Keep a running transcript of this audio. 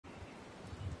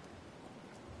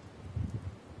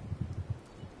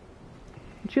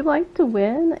Would you like to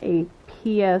win a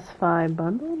PS5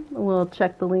 bundle? We'll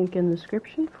check the link in the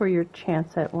description for your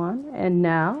chance at one. And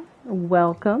now,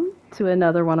 welcome to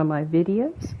another one of my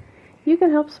videos. You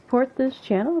can help support this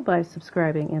channel by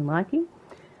subscribing and liking,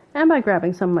 and by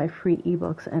grabbing some of my free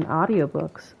ebooks and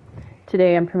audiobooks.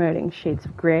 Today I'm promoting Shades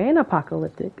of Grey, an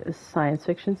apocalyptic science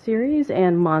fiction series,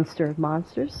 and Monster of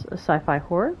Monsters, a sci-fi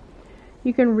horror.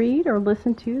 You can read or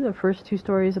listen to the first two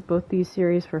stories of both these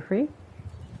series for free.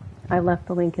 I left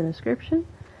the link in the description,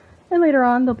 and later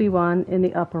on there'll be one in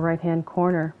the upper right hand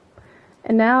corner.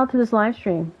 And now to this live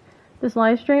stream. This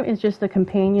live stream is just a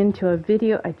companion to a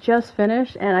video I just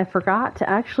finished, and I forgot to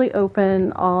actually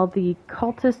open all the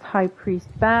Cultist High Priest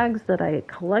bags that I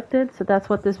collected, so that's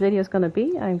what this video is going to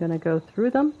be. I'm going to go through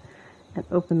them and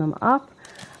open them up.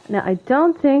 Now, I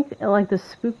don't think, like the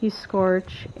Spooky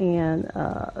Scorch and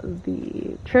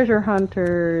the Treasure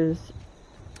Hunters,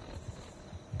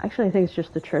 actually I think it's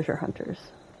just the Treasure Hunters.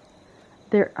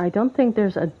 I don't think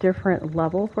there's a different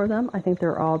level for them. I think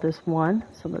they're all just one,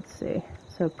 so let's see.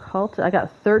 So I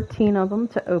got 13 of them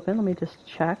to open. Let me just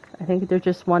check. I think they're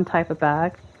just one type of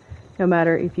bag, no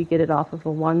matter if you get it off of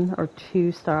a 1 or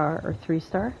 2 star or 3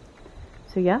 star.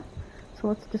 So yeah, so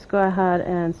let's just go ahead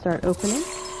and start opening.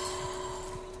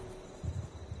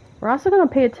 We're also going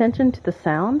to pay attention to the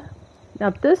sound. Now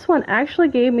this one actually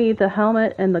gave me the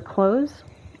helmet and the clothes,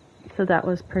 so that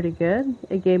was pretty good.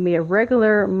 It gave me a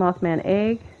regular Mothman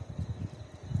egg.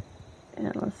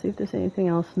 And let's see if there's anything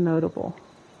else notable.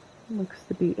 Looks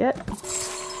to be it.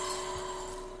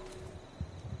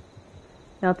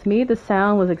 Now to me the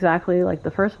sound was exactly like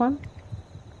the first one.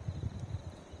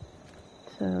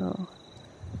 So,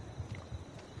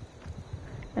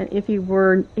 and if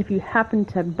you happen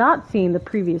to have not seen the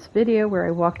previous video where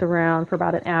I walked around for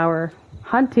about an hour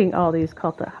hunting all these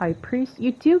Cultist High Priests,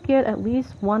 you do get at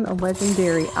least one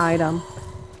legendary item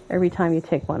every time you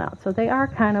take one out. So they are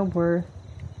kind of worth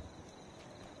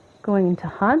going to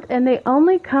hunt, and they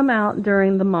only come out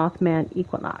during the Mothman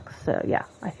Equinox. So yeah,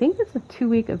 I think it's a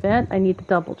 2-week event. I need to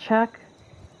double check.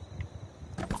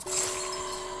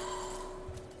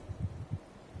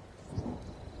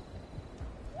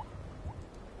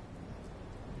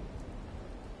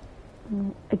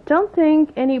 I don't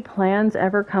think any plans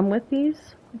ever come with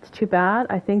these. It's too bad.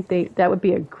 I think that would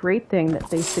be a great thing that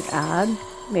they should add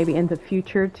maybe in the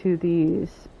future to these,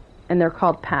 and they're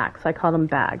called packs. I call them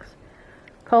bags.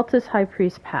 Cultist High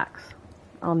Priest packs.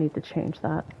 I'll need to change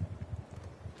that.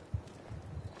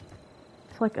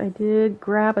 It's like I did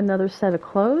grab another set of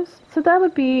clothes. So that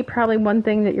would be probably one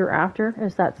thing that you're after,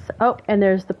 is that. Oh, and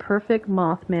there's the Perfect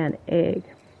Mothman Egg.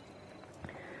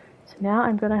 So now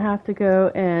I'm going to have to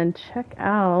go and check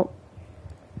out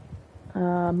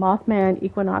Mothman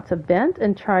Equinox event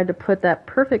and try to put that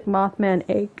Perfect Mothman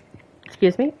Egg,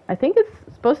 excuse me, I think it's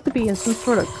supposed to be in some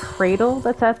sort of cradle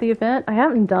that's at the event. I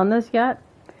haven't done this yet.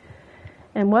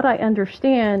 And what I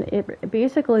understand, it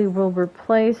basically will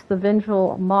replace the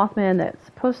vengeful Mothman that's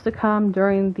supposed to come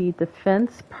during the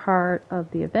defense part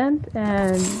of the event,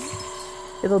 and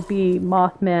it'll be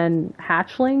Mothman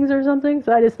hatchlings or something.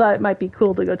 So I just thought it might be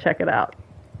cool to go check it out.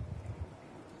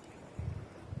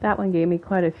 That one gave me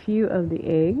quite a few of the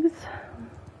eggs.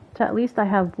 So at least I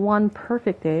have one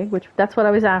perfect egg, which that's what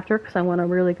I was after, because I want to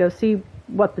really go see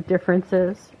what the difference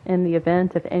is in the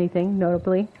event, if anything,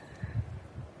 notably.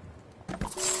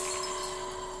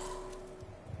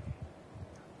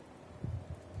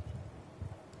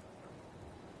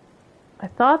 I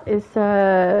thought it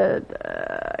said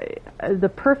the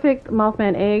perfect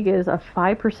Mothman egg is a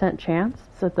 5% chance,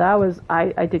 so that was,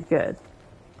 I did good.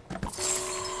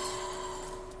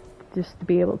 Just to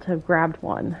be able to have grabbed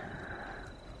one.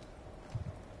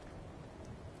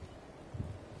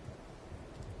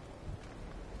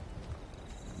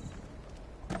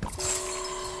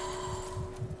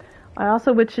 I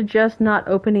also would suggest not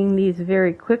opening these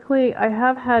very quickly. I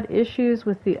have had issues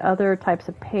with the other types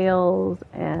of pails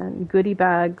and goodie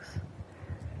bags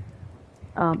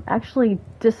actually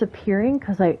disappearing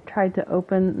because I tried to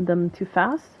open them too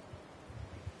fast.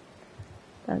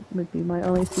 That would be my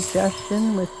only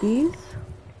suggestion with these.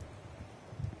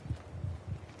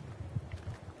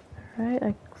 Alright,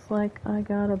 looks like I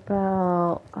got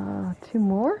about 2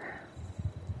 more.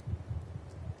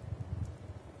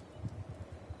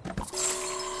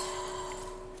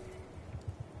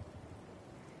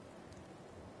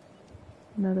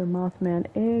 Another Mothman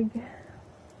egg.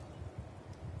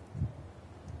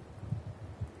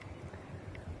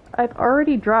 I've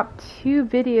already dropped 2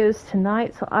 videos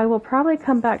tonight, so I will probably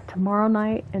come back tomorrow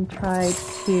night and try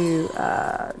to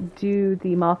do the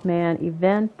Mothman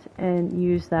event and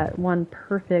use that one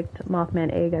perfect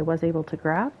Mothman egg I was able to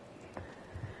grab.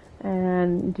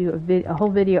 and do a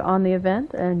whole video on the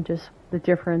event and just the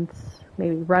difference,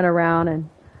 maybe run around and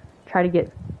try to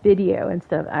get video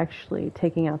instead of actually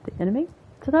taking out the enemy.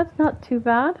 So that's not too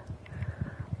bad.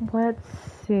 Let's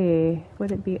see,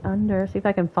 would it be under, see if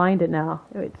I can find it now.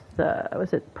 It's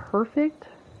was it perfect?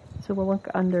 So we'll look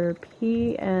under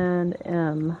P and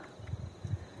M.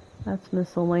 That's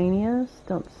miscellaneous,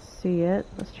 don't see it.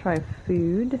 Let's try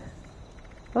food.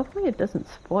 Hopefully it doesn't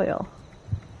spoil.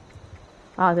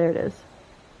 Ah, there it is.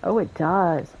 Oh, it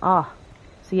does. Ah,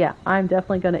 so yeah, I'm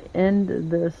definitely going to end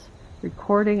this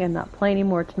recording and not play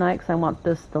anymore tonight because I want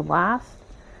this to last.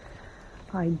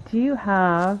 I do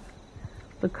have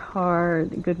the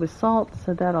card Good with Salt,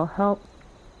 so that'll help.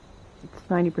 It's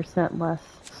 90% less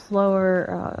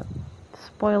slower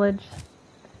spoilage.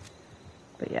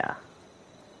 But yeah.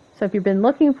 So if you've been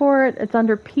looking for it, it's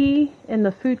under P in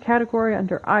the food category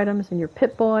under items in your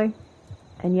Pip-Boy.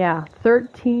 And yeah,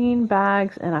 13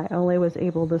 bags, and I only was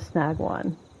able to snag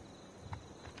one.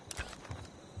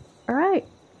 Alright,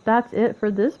 that's it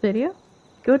for this video.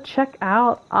 Go check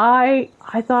out, I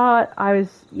thought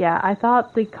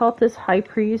the Cultist High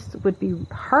Priest would be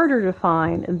harder to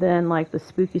find than like the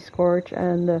Spooky Scorch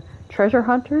and the Treasure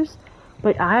Hunters,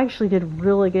 but I actually did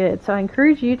really good. So I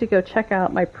encourage you to go check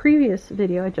out my previous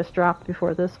video I just dropped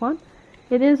before this one.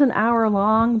 It is an hour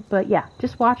long, but yeah,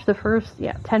 just watch the first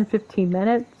 10-15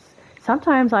 minutes.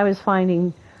 Sometimes I was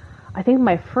finding, I think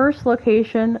my first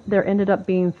location, there ended up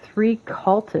being 3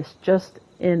 cultists just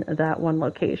in that one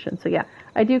location. So yeah,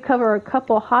 I do cover a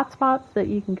couple hotspots that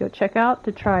you can go check out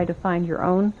to try to find your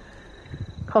own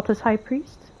Cultist High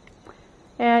Priest.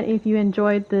 And if you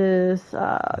enjoyed this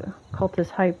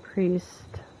Cultist High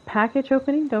Priest package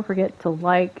opening, don't forget to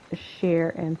like,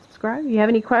 share, and subscribe. If you have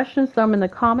any questions, throw them in the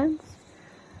comments.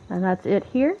 And that's it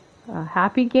here.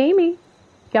 Happy gaming.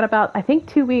 Got about, I think,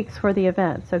 2 weeks for the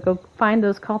event. So go find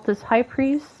those Cultist High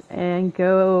Priests and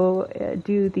go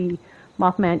do the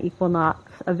Mothman Equinox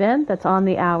event that's on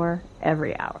the hour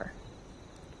every hour.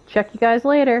 Check you guys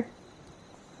later.